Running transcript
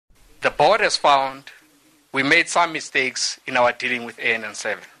board has found we made some mistakes in our dealing with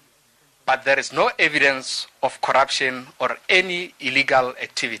ANN7, but there is no evidence of corruption or any illegal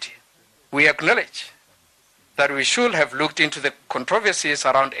activity. We acknowledge that we should have looked into the controversies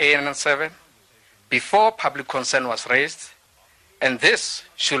around ANN7 before public concern was raised, and this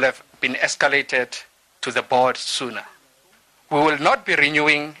should have been escalated to the board sooner. We will not be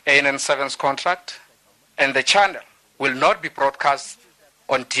renewing ANN7's contract, and the channel will not be broadcast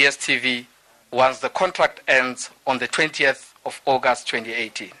on DSTV once the contract ends on the 20th of August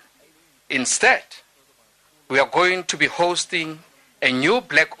 2018. Instead, we are going to be hosting a new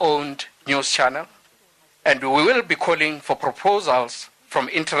black-owned news channel, and we will be calling for proposals from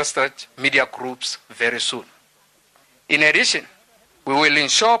interested media groups very soon. In addition, we will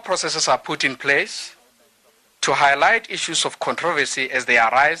ensure processes are put in place to highlight issues of controversy as they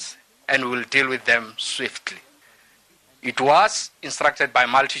arise, and we will deal with them swiftly. It was instructed by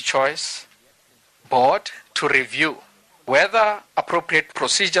MultiChoice Board to review whether appropriate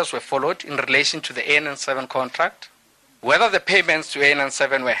procedures were followed in relation to the ANN7 contract, whether the payments to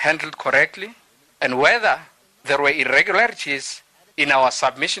ANN7 were handled correctly, and whether there were irregularities in our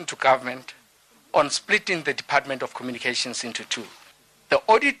submission to government on splitting the Department of Communications into two. The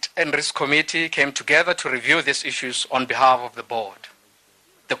Audit and Risk Committee came together to review these issues on behalf of the board.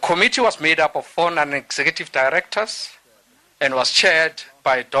 The committee was made up of 4 non-executive directors and was chaired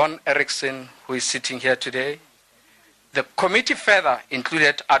by Don Erickson, who is sitting here today. The committee further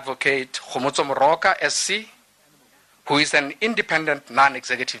included Advocate Khomotso Moroka, SC, who is an independent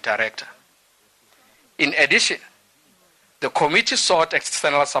non-executive director. In addition, the committee sought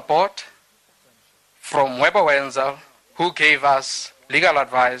external support from Weber Wenzel, who gave us legal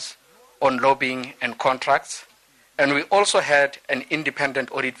advice on lobbying and contracts, and we also had an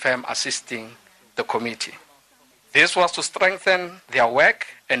independent audit firm assisting the committee. This was to strengthen their work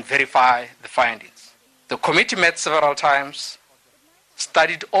and verify the findings. The committee met several times,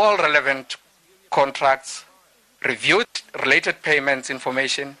 studied all relevant contracts, reviewed related payments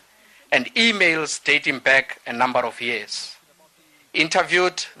information, and emails dating back a number of years,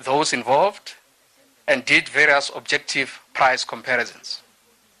 interviewed those involved, and did various objective price comparisons.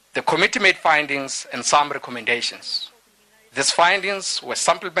 The committee made findings and some recommendations. These findings were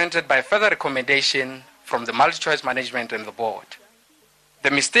supplemented by further recommendation from the MultiChoice management and the board.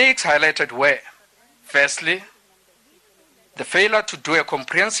 The mistakes highlighted were, firstly, the failure to do a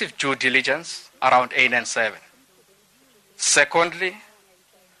comprehensive due diligence around ANN7. Secondly,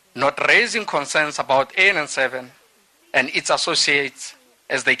 not raising concerns about ANN7 and its associates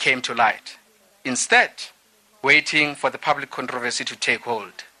as they came to light. Instead, waiting for the public controversy to take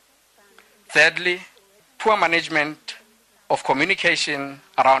hold. Thirdly, poor management of communication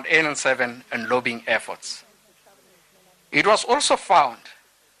around ANN7 and lobbying efforts. It was also found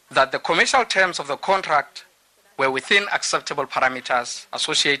that the commercial terms of the contract were within acceptable parameters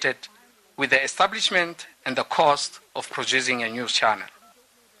associated with the establishment and the cost of producing a news channel.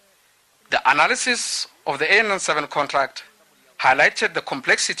 The analysis of the ANN7 contract highlighted the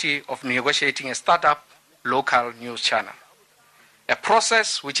complexity of negotiating a startup local news channel, a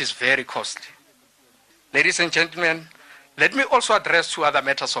process which is very costly. Ladies and gentlemen, let me also address 2 other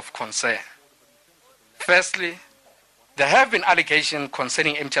matters of concern. Firstly, there have been allegations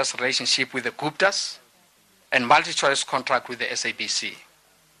concerning MTR's relationship with the Guptas and MultiChoice contract with the SABC.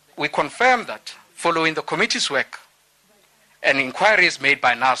 We confirm that following the committee's work and inquiries made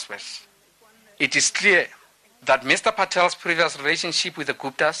by NASPERS, it is clear that Mr. Patel's previous relationship with the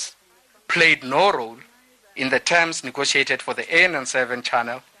Guptas played no role in the terms negotiated for the ANN7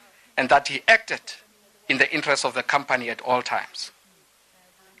 channel, and that he acted in the interest of the company at all times.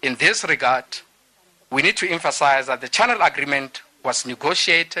 In this regard, we need to emphasize that the channel agreement was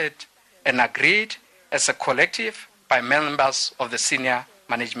negotiated and agreed as a collective by members of the senior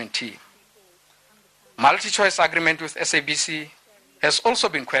management team. MultiChoice agreement with SABC has also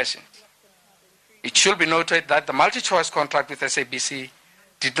been questioned. It should be noted that the MultiChoice contract with SABC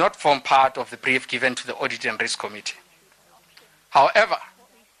did not form part of the brief given to the Audit and Risk Committee. However,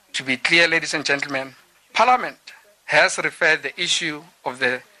 to be clear, ladies and gentlemen, Parliament has referred the issue of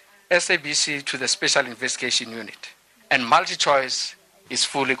the SABC to the Special Investigation Unit, and MultiChoice is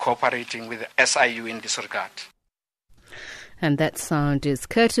fully cooperating with the SIU in this regard. And that sound is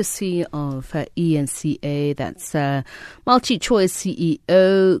courtesy of ENCA. That's MultiChoice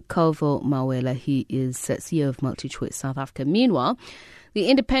CEO Calvo Mawela. He is CEO of MultiChoice South Africa. Meanwhile, the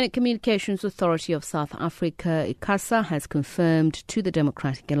Independent Communications Authority of South Africa, ICASA, has confirmed to the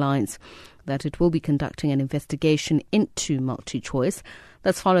Democratic Alliance that it will be conducting an investigation into MultiChoice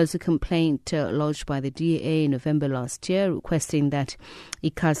That follows a complaint lodged by the DA in November last year, requesting that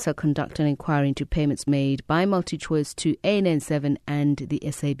ICASA conduct an inquiry into payments made by MultiChoice to ANN7 and the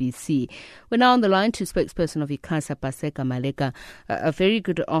SABC. We're now on the line to spokesperson of ICASA, Paseka Maleka. A very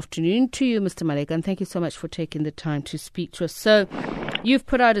good afternoon to you, Mr. Maleka, and thank you so much for taking the time to speak to us. So, you've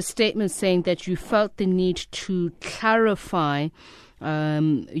put out a statement saying that you felt the need to clarify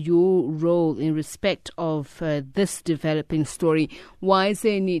your role in respect of this developing story. Why is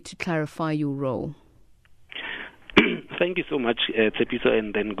there a need to clarify your role? Thank you so much, Tsepiso,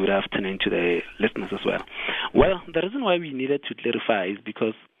 and then good afternoon to the listeners as well. Well, the reason why we needed to clarify is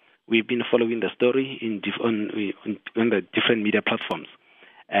because we've been following the story on the different media platforms.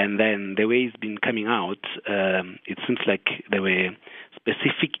 And then the way it's been coming out, it seems like there were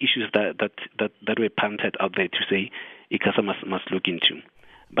specific issues that were punted out there to say ICASA must look into.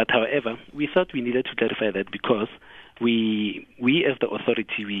 But however, we thought we needed to clarify that because we as the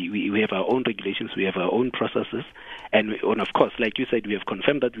authority, we have our own regulations, we have our own processes, and of course, like you said, we have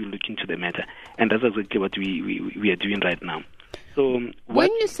confirmed that we'll look into the matter, and that's exactly what we are doing right now. So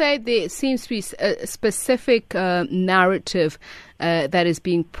when you say there seems to be a specific narrative that is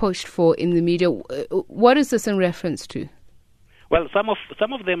being pushed for in the media, what is this in reference to? Well, some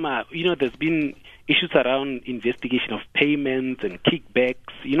of them are, there's been issues around investigation of payments and kickbacks,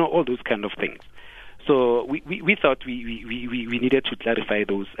 all those kind of things. So we thought we needed to clarify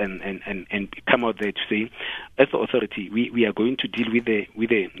those and come out there to say, as the authority, we are going to deal with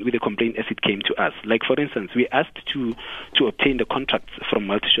the complaint as it came to us. Like, for instance, we asked to obtain the contracts from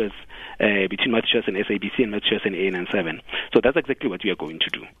MultiChoice, between MultiChoice and SABC and MultiChoice and ANN7. So that's exactly what we are going to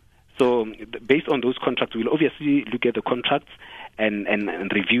do. So based on those contracts, we'll obviously look at the contracts and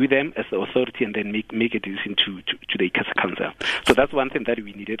review them as the authority and then make a decision to the ICASA Council. So that's one thing that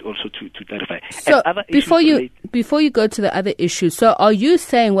we needed also to clarify. So before you go to the other issues, so are you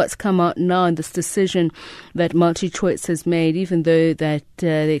saying what's come out now in this decision that MultiChoice has made, even though that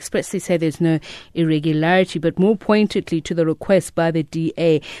they expressly say there's no irregularity, but more pointedly to the request by the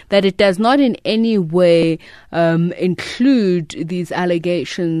DA, that it does not in any way include these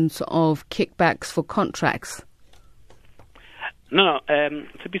allegations of kickbacks for contracts? No.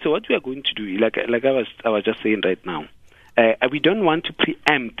 So what we are going to do, like I was just saying right now, we don't want to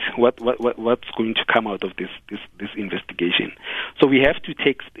preempt what's going to come out of this investigation. So we have to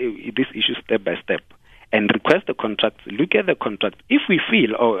take this issue step by step and request the contracts, look at the contracts. If we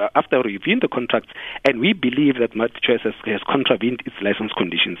feel, or after reviewing the contracts, and we believe that MultiChoice has contravened its license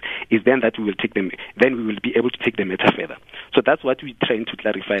conditions, is then that we will take them. Then we will be able to take the matter further. So that's what we're trying to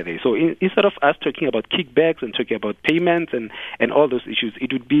clarify there. So instead of us talking about kickbacks and talking about payments and all those issues,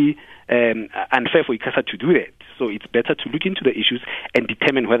 it would be unfair for ICASA to do that. So it's better to look into the issues and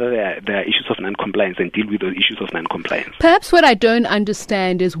determine whether there are issues of non-compliance and deal with those issues of non-compliance. Perhaps what I don't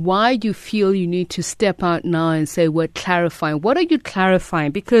understand is why you feel you need to step out now and say we're clarifying. What are you clarifying?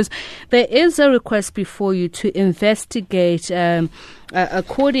 Because there is a request before you to investigate,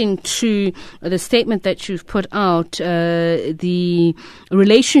 according to the statement that you've put out, the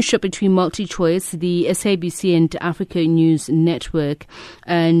relationship between MultiChoice, the SABC and Africa News Network,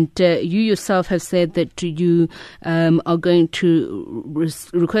 and you yourself have said that you are going to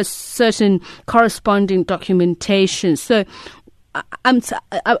request certain corresponding documentation. So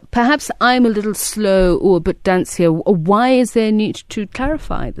perhaps I'm a little slow or a bit dense here. Why is there a need to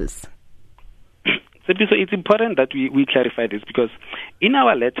clarify this? So it's important that we clarify this because in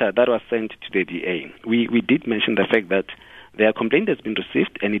our letter that was sent to the DA, we did mention the fact that their complaint has been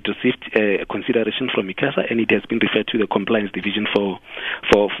received and it received consideration from ICASA and it has been referred to the compliance division for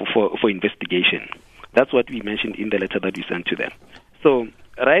investigation. That's what we mentioned in the letter that we sent to them. So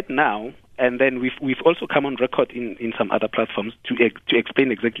right now, and then we've also come on record in some other platforms to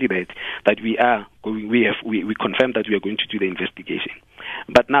explain exactly that we confirm that we are going to do the investigation.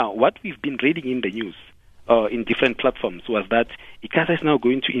 But now, what we've been reading in the news in different platforms was that ICASA is now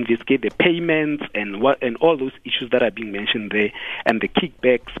going to investigate the payments and all those issues that are being mentioned there and the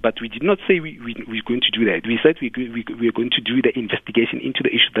kickbacks. But we did not say we're going to do that. We said we're going to do the investigation into the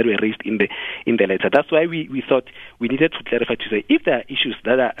issues that were raised in the letter. That's why we thought we needed to clarify to say if there are issues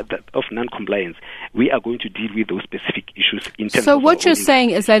that are of non-compliance, we are going to deal with those specific issues in terms of. So what you're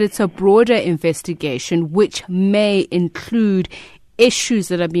saying is that it's a broader investigation which may include issues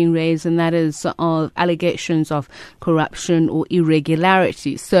that are being raised, and that is of allegations of corruption or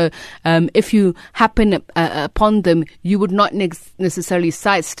irregularity. So if you happen upon them, you would not necessarily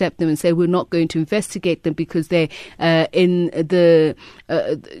sidestep them and say we're not going to investigate them because they're in the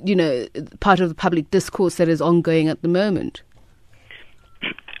part of the public discourse that is ongoing at the moment.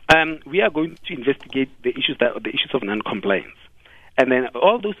 We are going to investigate the issues of non-compliance. And then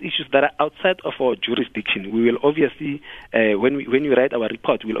all those issues that are outside of our jurisdiction, we will obviously, when we write our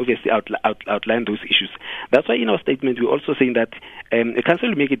report, we'll obviously outline those issues. That's why in our statement we're also saying that the council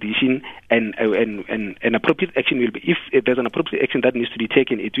will make a decision, and appropriate action will be, if there's an appropriate action that needs to be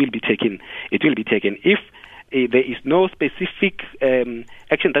taken, it will be taken. It will be taken. If there is no specific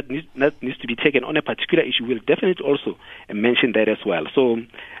action that needs to be taken on a particular issue, we'll definitely also mention that as well. So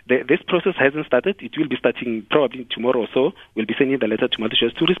this process hasn't started. It will be starting probably tomorrow or so. We'll be sending the letter to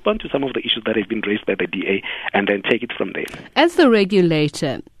MultiChoice to respond to some of the issues that have been raised by the DA and then take it from there. As the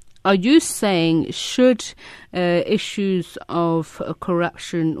regulator, are you saying should issues of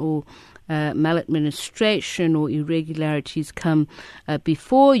corruption or maladministration or irregularities come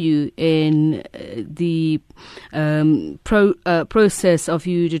before you in the process of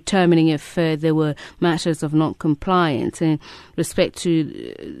you determining if there were matters of non-compliance in respect to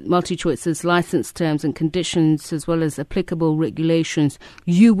MultiChoice's license terms and conditions as well as applicable regulations,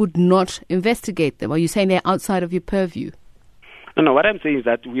 you would not investigate them? Are you saying they're outside of your purview? No, what I'm saying is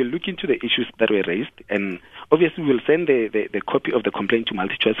that we'll look into the issues that were raised, and obviously we'll send the copy of the complaint to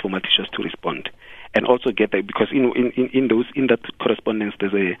MultiChoice for MultiChoice to respond, and also get that, because in that correspondence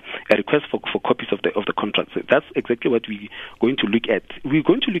there's a request for copies of the contracts. So that's exactly what we're going to look at. We're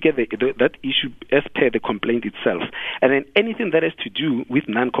going to look at that issue as per the complaint itself, and then anything that has to do with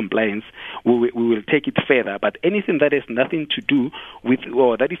non-compliance, we will take it further. But anything that has nothing to do with,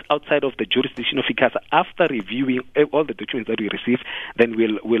 or that is outside of the jurisdiction of ICASA, after reviewing all the documents that we receive, then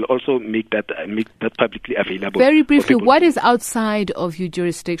we'll also make that publicly available. Very briefly, what is outside of your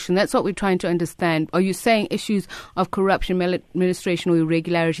jurisdiction? That's what we're trying to understand. Are you saying issues of corruption, maladministration, or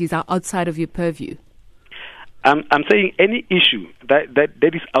irregularities are outside of your purview? I'm saying any issue that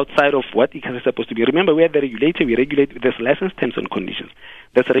is outside of what ICASA is supposed to be. Remember, we are the regulator. We regulate. There's license terms and conditions.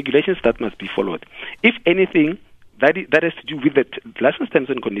 There's regulations that must be followed. If anything that has to do with the license terms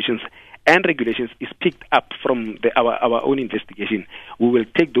and conditions and regulations is picked up from our own investigation, we will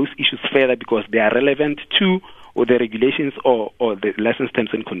take those issues further because they are relevant to the regulations or the license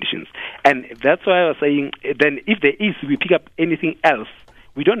terms and conditions. And that's why I was saying, then if there is, we pick up anything else,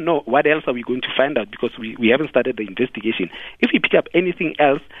 we don't know what else are we going to find out because we haven't started the investigation. If we pick up anything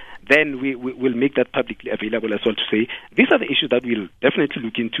else, then we will make that publicly available as well, to say these are the issues that we'll definitely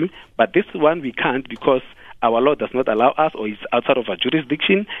look into, but this one we can't because our law does not allow us, or is outside of our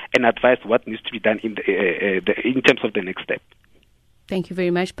jurisdiction, and advise what needs to be done in terms of the next step. Thank you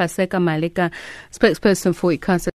very much, Paseka Maleka, spokesperson for ICASA.